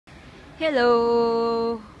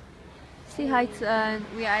Hello. Say hi to Cien.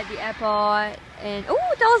 We are at the airport and oh,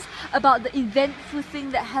 tell us about the eventful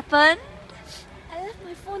thing that happened. I left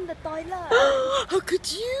my phone in the toilet. How could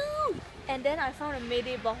you? And then I found a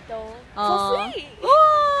Mayday bottle Aw. for free.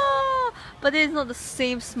 Oh, but it's not the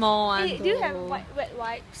same small one. Hey, do you have though. wet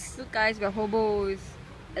wipes? Look guys, we're hobos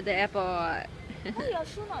at the airport. Oh, your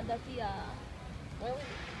shoe not dirty Well,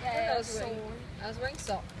 Yeah, I was wearing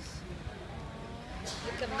socks.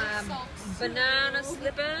 Look at my banana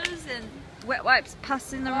slippers and Wet wipes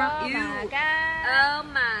passing around. Oh Ew. my god. Oh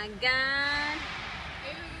my god.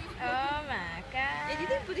 Oh my god. Hey, do you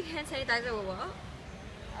think putting hand sanitizer will work?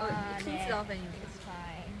 Oh, it cleans it off anyway. It's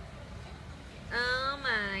fine. Oh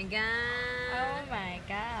my god. Oh my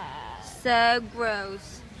god. So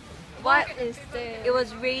gross. What is this? It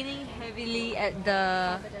was raining heavily at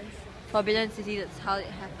the Forbidden City, that's how it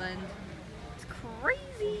happened. It's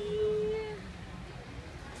crazy.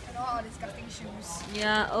 and all disgusting shoes.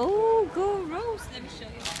 Yeah, oh, gross. Let me show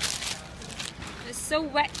you. It's so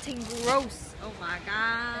wet and gross. Oh my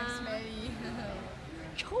god. And smelly.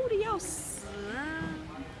 臭的要死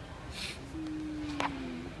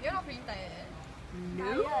You're not feeling tired?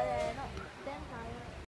 No. Tired, not damn tired.